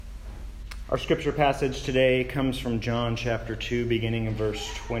Our scripture passage today comes from John chapter 2, beginning in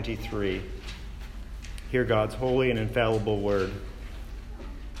verse 23. Hear God's holy and infallible word.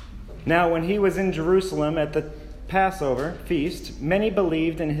 Now, when he was in Jerusalem at the Passover feast, many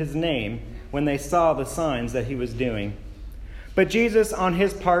believed in his name when they saw the signs that he was doing. But Jesus, on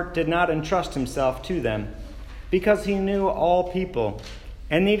his part, did not entrust himself to them, because he knew all people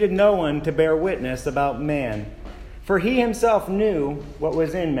and needed no one to bear witness about man, for he himself knew what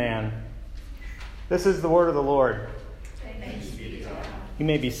was in man. This is the word of the Lord. Thanks be to God. You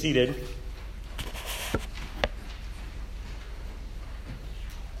may be seated.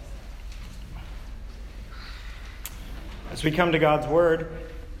 As we come to God's word,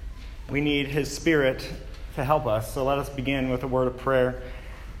 we need his Spirit to help us. So let us begin with a word of prayer.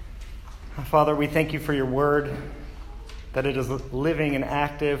 Father, we thank you for your word, that it is living and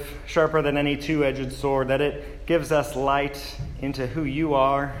active, sharper than any two-edged sword, that it gives us light into who you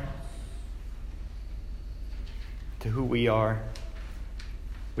are, to who we are.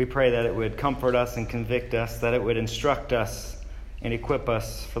 We pray that it would comfort us and convict us, that it would instruct us and equip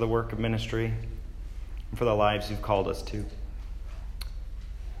us for the work of ministry and for the lives you've called us to.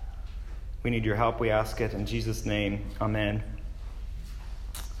 We need your help, we ask it in Jesus' name. Amen.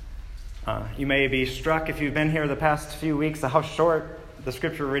 You may be struck, if you've been here the past few weeks, how short the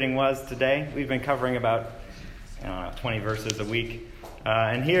scripture reading was today. We've been covering about 20 verses a week.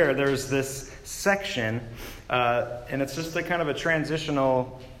 And here there's this section, and it's just a kind of a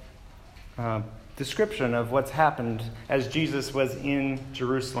transitional description of what's happened as Jesus was in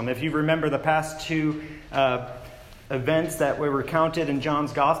Jerusalem. If you remember, the past two events that were recounted in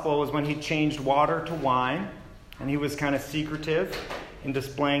John's gospel was when he changed water to wine, and he was kind of secretive in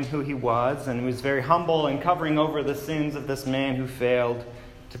displaying who he was, and he was very humble in covering over the sins of this man who failed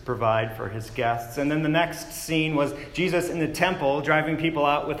to provide for his guests. And then the next scene was Jesus in the temple driving people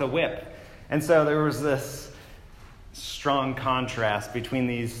out with a whip. And so there was this strong contrast between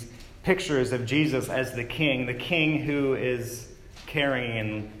these pictures of Jesus as the king who is caring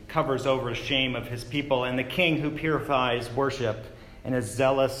and covers over the shame of his people, and the king who purifies worship and is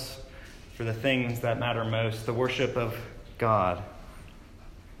zealous for the things that matter most, the worship of God.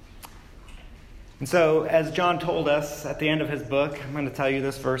 And so, as John told us at the end of his book, I'm going to tell you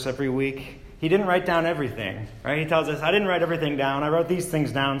this verse every week, he didn't write down everything, right? He tells us, I didn't write everything down. I wrote these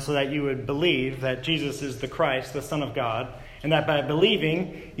things down so that you would believe that Jesus is the Christ, the Son of God, and that by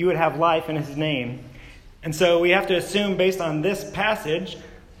believing, you would have life in his name. And so we have to assume, based on this passage,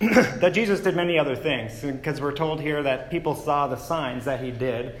 that Jesus did many other things, because we're told here that people saw the signs that he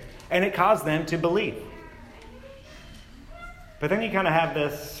did, and it caused them to believe. But then you kind of have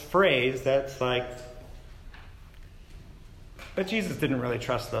this phrase that's like, but Jesus didn't really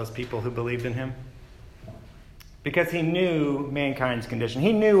trust those people who believed in him, because he knew mankind's condition.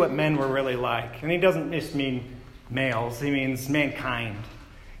 He knew what men were really like. And he doesn't just mean males, he means mankind,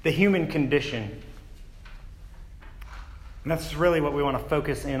 the human condition. And that's really what we want to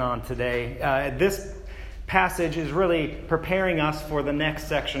focus in on today. This passage is really preparing us for the next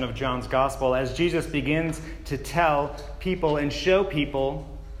section of John's gospel as Jesus begins to tell people and show people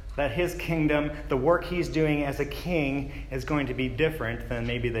that his kingdom, the work he's doing as a king, is going to be different than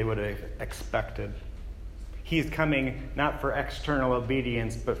maybe they would have expected. He's coming not for external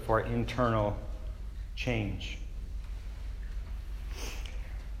obedience, but for internal change.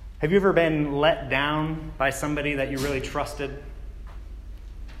 Have you ever been let down by somebody that you really trusted?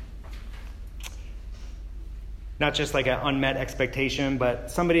 Not just like an unmet expectation, but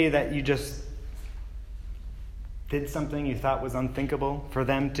somebody that you just did something you thought was unthinkable for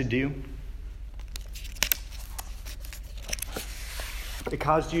them to do. It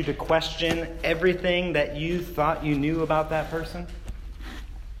caused you to question everything that you thought you knew about that person.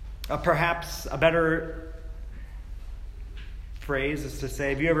 Perhaps a better phrase is to say,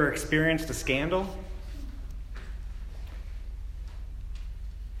 have you ever experienced a scandal?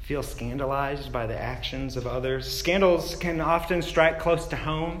 Feel scandalized by the actions of others. Scandals can often strike close to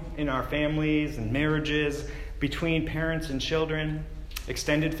home in our families and marriages, between parents and children,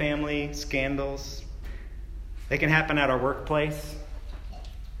 extended family scandals. They can happen at our workplace.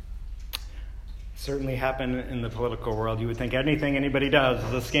 Certainly happen in the political world. You would think anything anybody does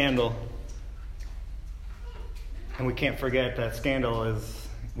is a scandal. And we can't forget that scandal is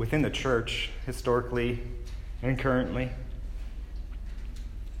within the church, historically and currently.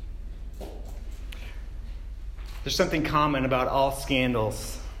 There's something common about all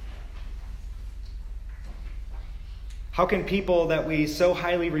scandals. How can people that we so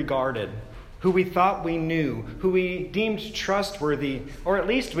highly regarded, who we thought we knew, who we deemed trustworthy, or at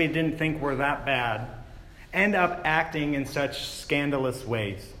least we didn't think were that bad, end up acting in such scandalous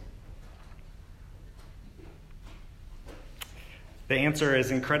ways? The answer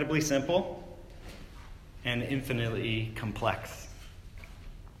is incredibly simple and infinitely complex.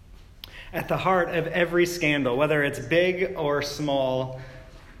 At the heart of every scandal, whether it's big or small,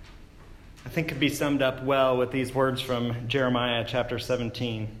 I think could be summed up well with these words from Jeremiah chapter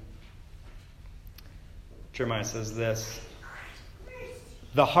 17. Jeremiah says this: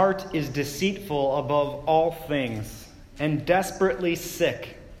 "The heart is deceitful above all things and desperately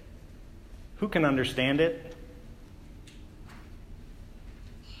sick. Who can understand it?"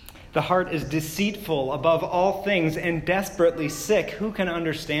 The heart is deceitful above all things and desperately sick. Who can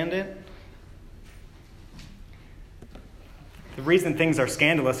understand it? The reason things are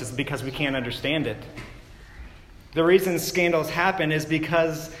scandalous is because we can't understand it. The reason scandals happen is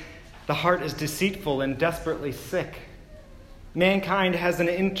because the heart is deceitful and desperately sick. Mankind has an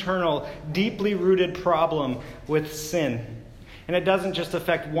internal, deeply rooted problem with sin. And it doesn't just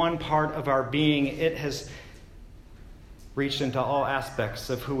affect one part of our being. It has reached into all aspects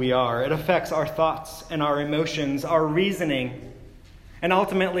of who we are. It affects our thoughts and our emotions, our reasoning. And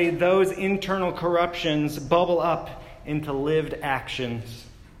ultimately, those internal corruptions bubble up into lived actions,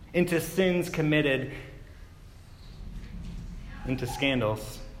 into sins committed, into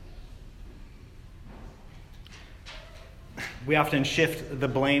scandals. We often shift the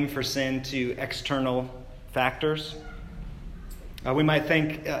blame for sin to external factors. We might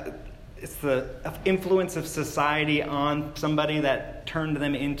think it's the influence of society on somebody that turned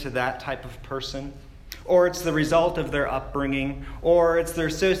them into that type of person. Or it's the result of their upbringing. Or it's their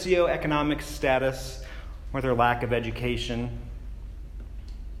socioeconomic status or their lack of education.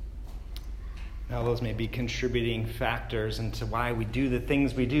 Now, those may be contributing factors into why we do the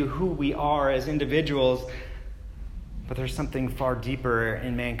things we do, who we are as individuals. But there's something far deeper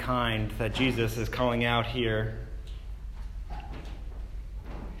in mankind that Jesus is calling out here.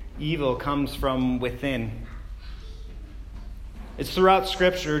 Evil comes from within. It's throughout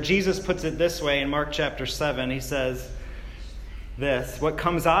Scripture. Jesus puts it this way in Mark chapter 7. He says this: "What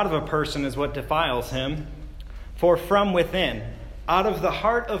comes out of a person is what defiles him. For from within, out of the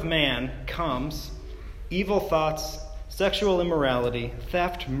heart of man, comes evil thoughts, sexual immorality,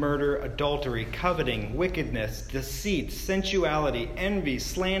 theft, murder, adultery, coveting, wickedness, deceit, sensuality, envy,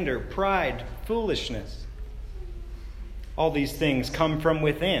 slander, pride, foolishness. All these things come from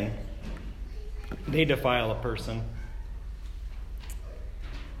within. They defile a person."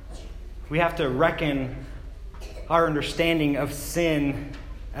 We have to reckon our understanding of sin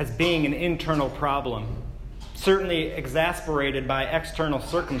as being an internal problem, certainly exasperated by external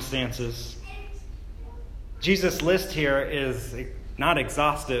circumstances. Jesus' list here is not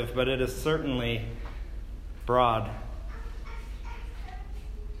exhaustive, but it is certainly broad.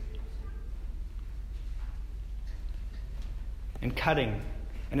 And cutting.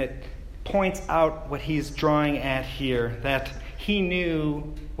 And it points out what he's drawing at here, that he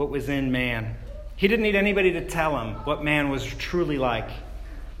knew what was in man. He didn't need anybody to tell him what man was truly like.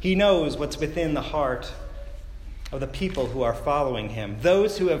 He knows what's within the heart of the people who are following him,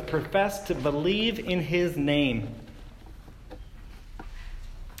 those who have professed to believe in his name.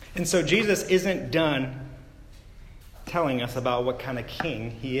 And so Jesus isn't done telling us about what kind of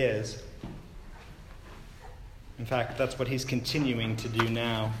king he is. In fact, that's what he's continuing to do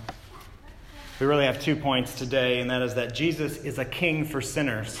now. We really have 2 points today, and that is that Jesus is a king for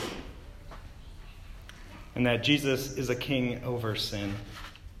sinners, and that Jesus is a king over sin.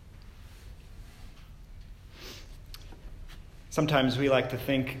 Sometimes we like to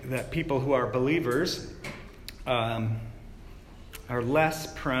think that people who are believers are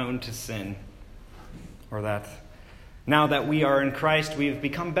less prone to sin, or that now that we are in Christ, we've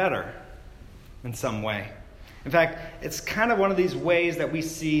become better in some way. In fact, it's kind of one of these ways that we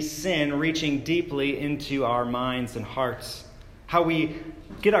see sin reaching deeply into our minds and hearts. How we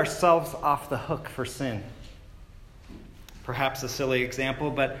get ourselves off the hook for sin. Perhaps a silly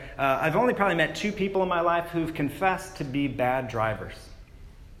example, but I've only probably met 2 people in my life who've confessed to be bad drivers.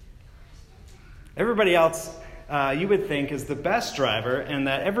 Everybody else, you would think, is the best driver, and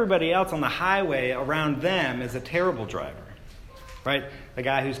that everybody else on the highway around them is a terrible driver. Right? The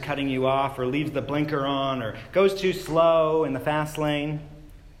guy who's cutting you off or leaves the blinker on or goes too slow in the fast lane.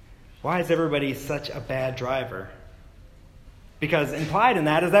 Why is everybody such a bad driver? Because implied in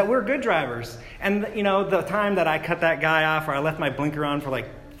that is that we're good drivers. And, the time that I cut that guy off or I left my blinker on for like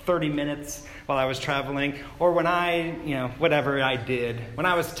 30 minutes while I was traveling, or when I, whatever I did, when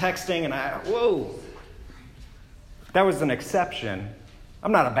I was texting and that was an exception.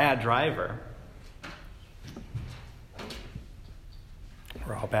 I'm not a bad driver.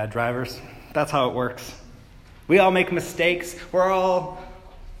 We're all bad drivers. That's how it works. We all make mistakes. We're all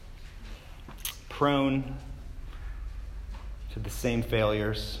prone to the same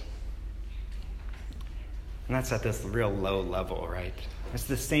failures. And that's at this real low level, right? It's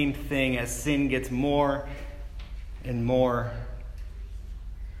the same thing as sin gets more and more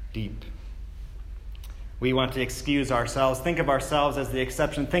deep. We want to excuse ourselves, think of ourselves as the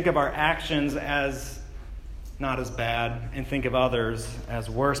exception, think of our actions as not as bad, and think of others as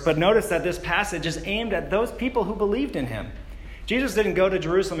worse. But notice that this passage is aimed at those people who believed in him. Jesus didn't go to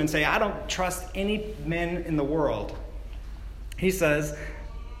Jerusalem and say, I don't trust any men in the world. He says,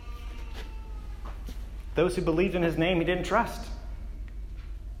 those who believed in his name, he didn't trust.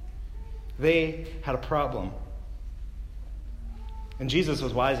 They had a problem. And Jesus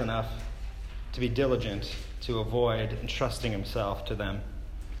was wise enough to be diligent to avoid entrusting himself to them.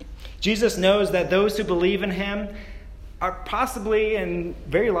 Jesus knows that those who believe in him are possibly and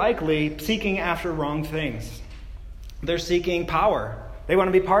very likely seeking after wrong things. They're seeking power. They want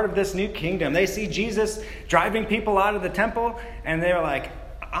to be part of this new kingdom. They see Jesus driving people out of the temple, and they're like,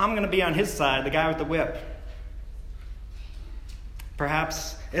 I'm going to be on his side, the guy with the whip.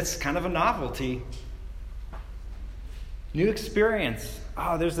 Perhaps it's kind of a novelty. New experience.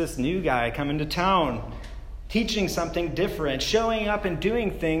 Oh, there's this new guy coming to town, teaching something different, showing up and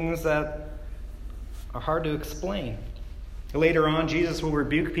doing things that are hard to explain. Later on, Jesus will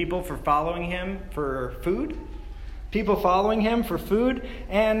rebuke people for following him for food. People following him for food.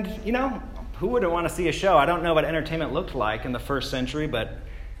 And, who wouldn't want to see a show? I don't know what entertainment looked like in the first century, but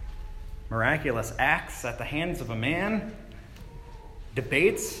miraculous acts at the hands of a man,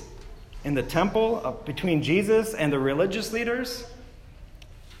 debates in the temple between Jesus and the religious leaders,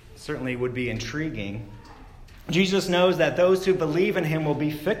 certainly would be intriguing. Jesus knows that those who believe in him will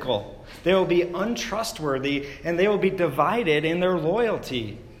be fickle. They will be untrustworthy, and they will be divided in their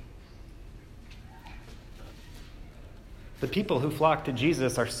loyalty. The people who flock to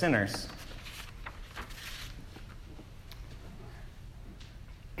Jesus are sinners.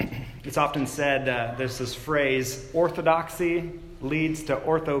 It's often said, there's this phrase, orthodoxy leads to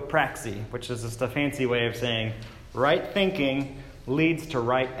orthopraxy, which is just a fancy way of saying right thinking leads to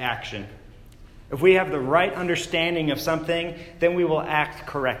right action. If we have the right understanding of something, then we will act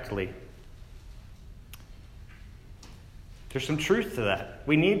correctly. There's some truth to that.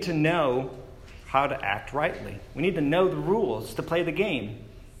 We need to know how to act rightly. We need to know the rules to play the game.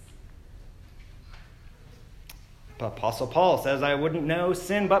 But Apostle Paul says, I wouldn't know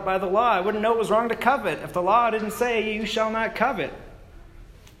sin but by the law. I wouldn't know it was wrong to covet if the law didn't say you shall not covet.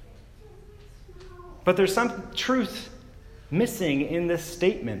 But there's some truth missing in this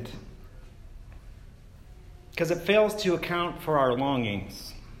statement, because it fails to account for our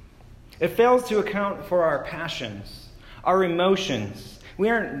longings. It fails to account for our passions, our emotions. We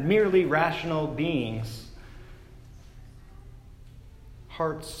aren't merely rational beings.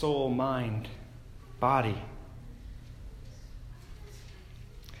 Heart, soul, mind, body.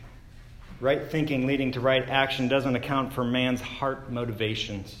 Right thinking leading to right action doesn't account for man's heart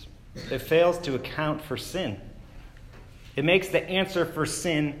motivations. It fails to account for sin. It makes the answer for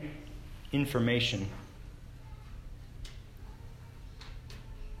sin information.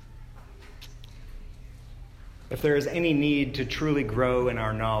 If there is any need to truly grow in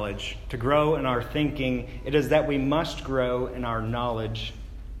our knowledge, to grow in our thinking, it is that we must grow in our knowledge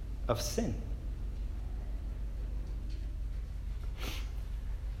of sin.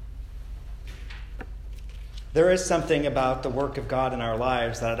 There is something about the work of God in our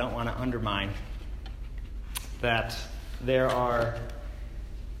lives that I don't want to undermine. That there's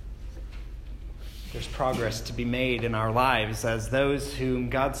progress to be made in our lives as those whom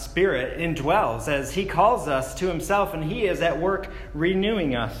God's Spirit indwells, as he calls us to himself, and he is at work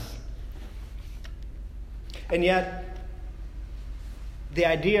renewing us. And yet, the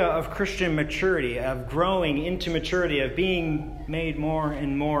idea of Christian maturity, of growing into maturity, of being made more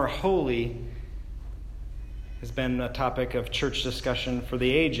and more holy, has been a topic of church discussion for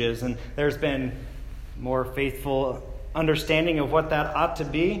the ages, and there's been more faithful understanding of what that ought to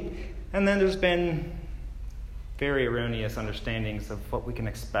be, and then there's been very erroneous understandings of what we can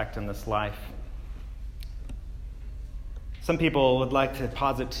expect in this life. Some people would like to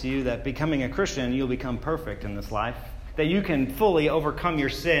posit to you that becoming a Christian, you'll become perfect in this life, that you can fully overcome your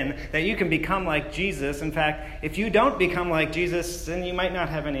sin, that you can become like Jesus. In fact, if you don't become like Jesus, then you might not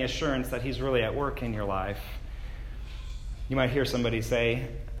have any assurance that he's really at work in your life. You might hear somebody say,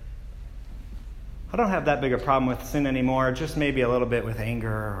 I don't have that big a problem with sin anymore, just maybe a little bit with anger,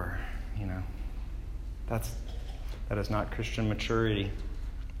 or, that is not Christian maturity.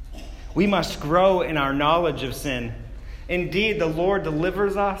 We must grow in our knowledge of sin. Indeed, the Lord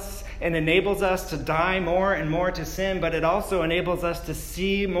delivers us and enables us to die more and more to sin, but it also enables us to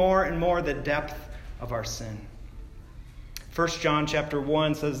see more and more the depth of our sin. 1 John chapter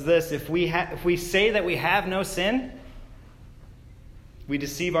 1 says this, if we say that we have no sin, we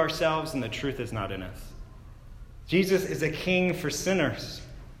deceive ourselves and the truth is not in us. Jesus is a king for sinners.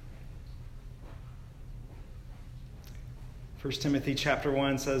 1 Timothy chapter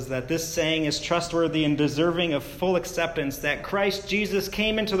 1 says that this saying is trustworthy and deserving of full acceptance, that Christ Jesus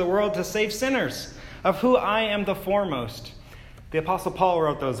came into the world to save sinners, of who I am the foremost. The Apostle Paul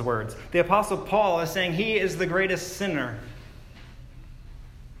wrote those words. The Apostle Paul is saying he is the greatest sinner.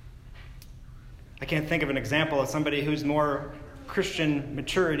 I can't think of an example of somebody who's more Christian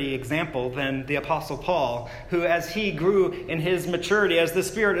maturity example than the Apostle Paul, who as he grew in his maturity, as the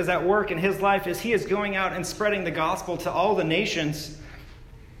Spirit is at work in his life, as he is going out and spreading the gospel to all the nations,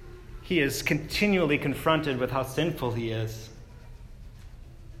 he is continually confronted with how sinful he is.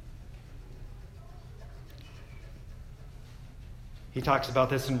 He talks about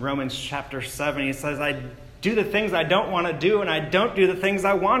this in Romans chapter 7. He says, I do the things I don't want to do, and I don't do the things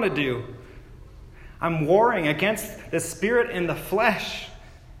I want to do. I'm warring against the spirit and the flesh.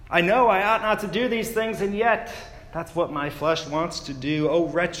 I know I ought not to do these things, and yet that's what my flesh wants to do. Oh,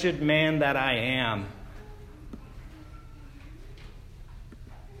 wretched man that I am.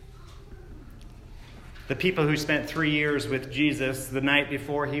 The people who spent 3 years with Jesus the night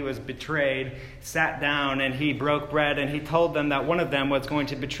before he was betrayed sat down and he broke bread and he told them that one of them was going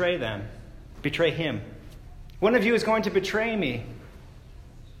to betray him. One of you is going to betray me.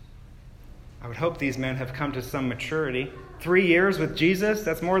 I would hope these men have come to some maturity. 3 years with Jesus,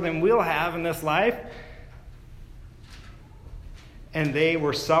 that's more than we'll have in this life. And they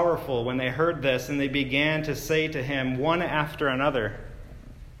were sorrowful when they heard this, and they began to say to him one after another,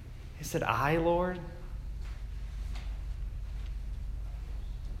 he said, I, Lord?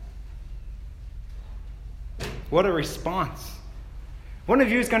 What a response. One of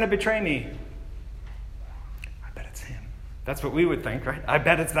you is going to betray me. I bet it's him. That's what we would think, right? I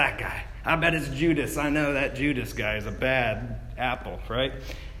bet it's that guy. I bet it's Judas. I know that Judas guy is a bad apple, right?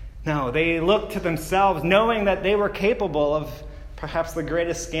 No, they looked to themselves, knowing that they were capable of perhaps the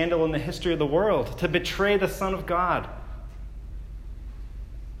greatest scandal in the history of the world, to betray the Son of God.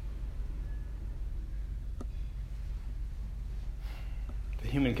 The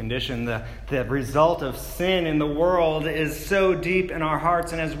human condition, the result of sin in the world is so deep in our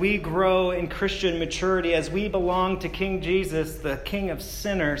hearts. And as we grow in Christian maturity, as we belong to King Jesus, the King of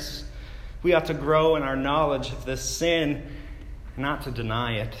sinners, we ought to grow in our knowledge of this sin, not to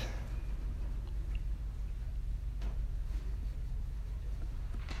deny it.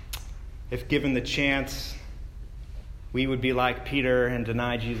 If given the chance, we would be like Peter and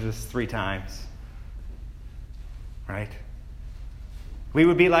deny Jesus 3 times. Right? We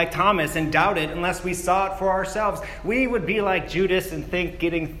would be like Thomas and doubt it unless we saw it for ourselves. We would be like Judas and think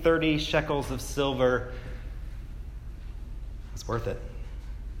getting 30 shekels of silver is worth it.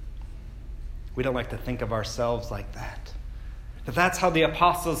 We don't like to think of ourselves like that. But that's how the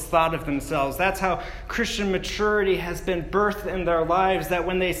apostles thought of themselves. That's how Christian maturity has been birthed in their lives, that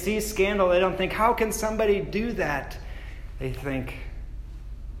when they see scandal, they don't think, how can somebody do that? They think,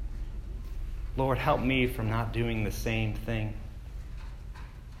 Lord, help me from not doing the same thing.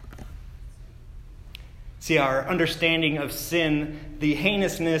 See, our understanding of sin, the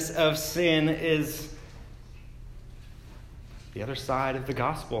heinousness of sin, is the other side of the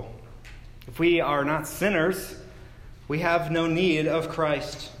gospel. If we are not sinners, we have no need of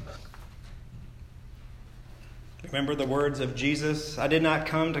Christ. Remember the words of Jesus, I did not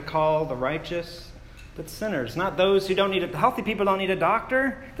come to call the righteous, but sinners. Not those who don't need it. The healthy people don't need a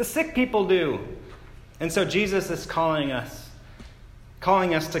doctor. The sick people do. And so Jesus is calling us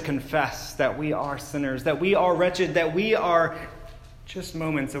to confess that we are sinners, that we are wretched, that we are just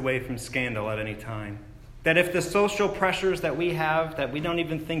moments away from scandal at any time. That if the social pressures that we have, that we don't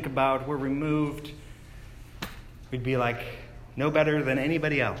even think about, were removed, we'd be like no better than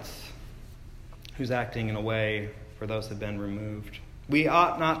anybody else who's acting in a way where those have been removed. We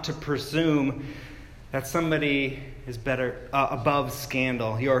ought not to presume that somebody is better above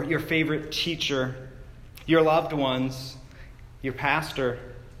scandal. Your favorite teacher, your loved ones, your pastor,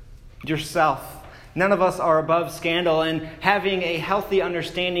 yourself. None of us are above scandal, and having a healthy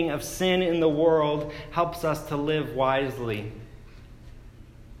understanding of sin in the world helps us to live wisely.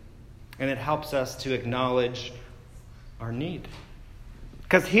 And it helps us to acknowledge our need.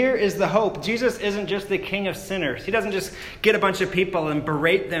 Because here is the hope. Jesus isn't just the king of sinners. He doesn't just get a bunch of people and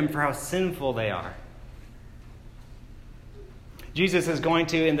berate them for how sinful they are. Jesus is going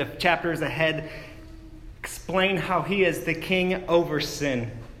to, in the chapters ahead, explain how he is the king over sin.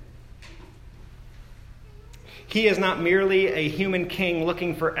 He is not merely a human king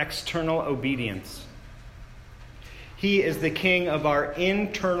looking for external obedience. He is the king of our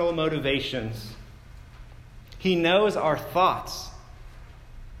internal motivations. He knows our thoughts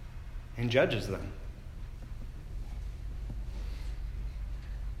and judges them.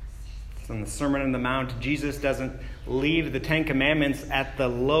 So in the Sermon on the Mount, Jesus doesn't leave the Ten Commandments at the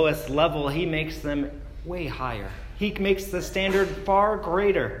lowest level. He makes them way higher. He makes the standard far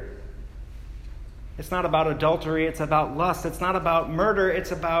greater. It's not about adultery, it's about lust. It's not about murder,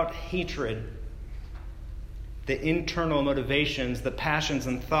 it's about hatred. The internal motivations, the passions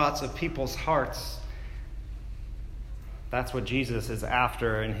and thoughts of people's hearts. That's what Jesus is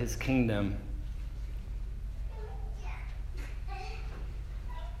after in his kingdom.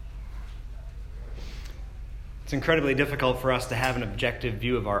 It's incredibly difficult for us to have an objective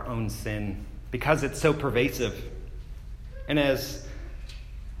view of our own sin because it's so pervasive. And as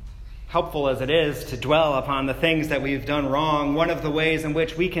helpful as it is to dwell upon the things that we've done wrong, one of the ways in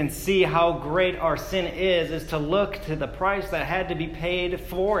which we can see how great our sin is to look to the price that had to be paid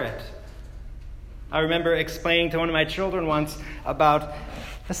for it. I remember explaining to one of my children once about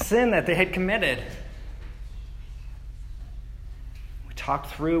a sin that they had committed. We talked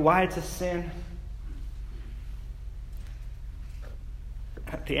through why it's a sin.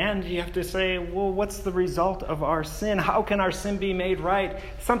 At the end, you have to say, well, what's the result of our sin? How can our sin be made right?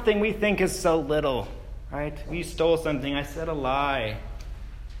 Something we think is so little, right? We stole something. I said a lie.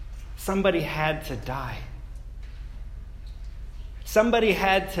 Somebody had to die. Somebody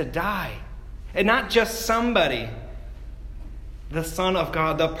had to die. And not just somebody. The Son of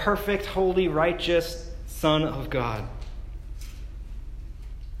God, the perfect, holy, righteous Son of God.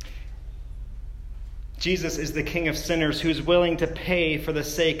 Jesus is the King of sinners who's willing to pay for the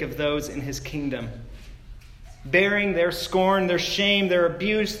sake of those in his kingdom, bearing their scorn, their shame, their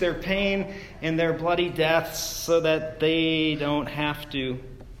abuse, their pain, and their bloody deaths so that they don't have to.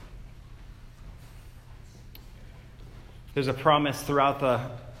 There's a promise throughout the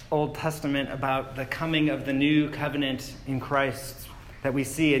Old Testament about the coming of the new covenant in Christ that we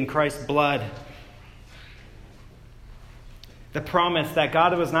see in Christ's blood. The promise that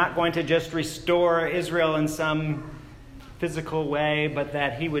God was not going to just restore Israel in some physical way, but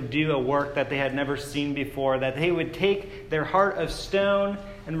that he would do a work that they had never seen before, that he would take their heart of stone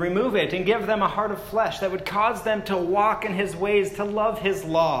and remove it and give them a heart of flesh that would cause them to walk in his ways, to love his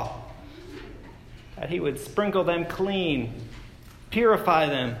law, that he would sprinkle them clean, purify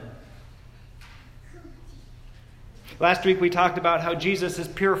them. Last week we talked about how Jesus is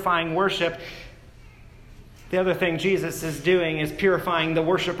purifying worship. The other thing Jesus is doing is purifying the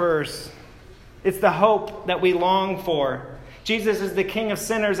worshipers. It's the hope that we long for. Jesus is the King of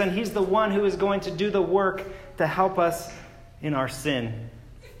sinners, and he's the one who is going to do the work to help us in our sin,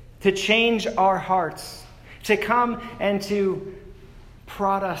 to change our hearts, to come and to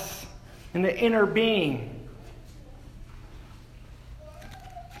prod us in the inner being.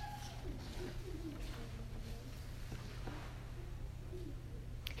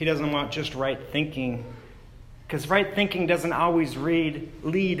 He doesn't want just right thinking, because right thinking doesn't always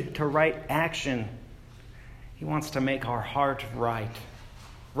lead to right action. He wants to make our heart right.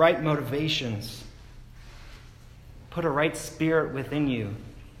 Right motivations. Put a right spirit within you.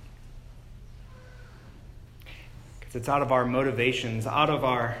 Because it's out of our motivations, out of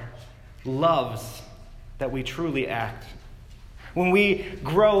our loves, that we truly act. When we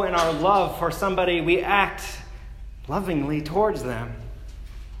grow in our love for somebody, we act lovingly towards them.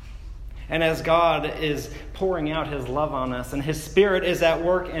 And as God is pouring out his love on us and his Spirit is at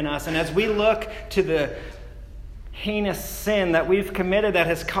work in us, and as we look to the heinous sin that we've committed that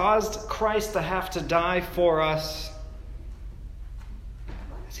has caused Christ to have to die for us,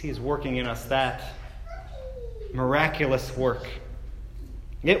 as he is working in us that miraculous work,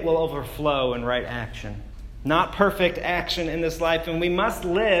 it will overflow in right action. Not perfect action in this life, and we must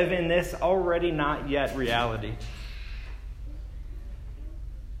live in this already not yet reality.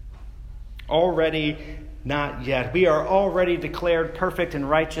 Already not yet. We are already declared perfect and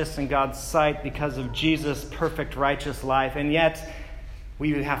righteous in God's sight because of Jesus' perfect righteous life. And yet,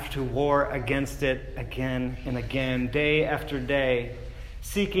 we have to war against it again and again, day after day,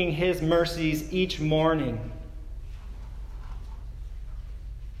 seeking his mercies each morning.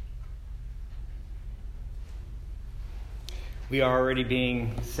 We are already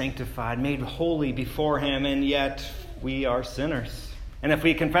being sanctified, made holy before him, and yet we are sinners. And if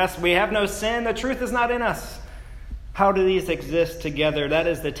we confess we have no sin, the truth is not in us. How do these exist together? That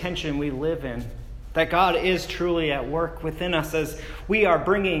is the tension we live in. That God is truly at work within us as we are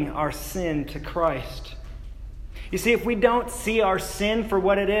bringing our sin to Christ. You see, if we don't see our sin for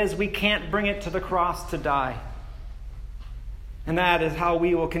what it is, we can't bring it to the cross to die. And that is how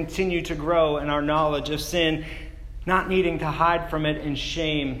we will continue to grow in our knowledge of sin. not needing to hide from it in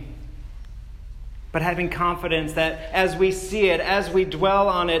shame, but having confidence that as we see it, as we dwell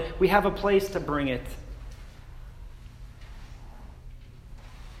on it, we have a place to bring it.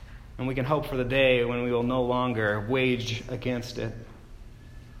 And we can hope for the day when we will no longer wage against it.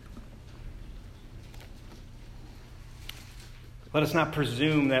 Let us not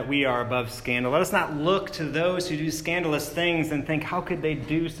presume that we are above scandal. Let us not look to those who do scandalous things and think, how could they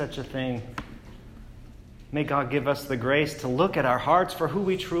do such a thing? May God give us the grace to look at our hearts for who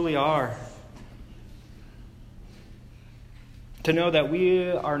we truly are. To know that we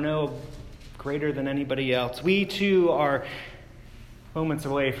are no greater than anybody else. We too are moments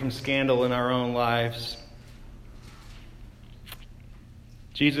away from scandal in our own lives.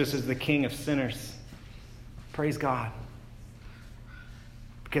 Jesus is the King of sinners. Praise God.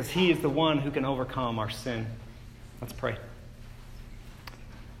 Because he is the one who can overcome our sin. Let's pray.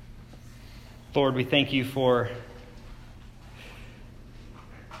 Lord, we thank you for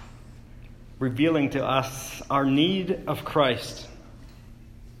revealing to us our need of Christ.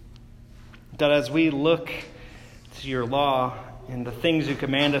 That as we look to your law and the things you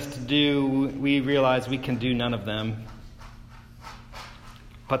command us to do, we realize we can do none of them.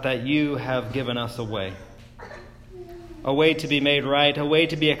 But that you have given us a way to be made right, a way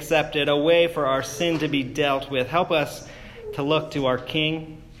to be accepted, a way for our sin to be dealt with. Help us to look to our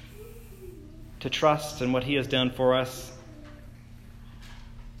King, to trust in what he has done for us,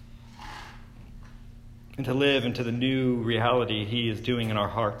 and to live into the new reality he is doing in our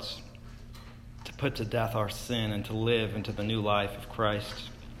hearts, to put to death our sin and to live into the new life of Christ.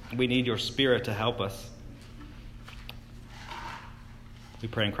 We need your Spirit to help us. We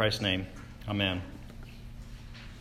pray in Christ's name. Amen.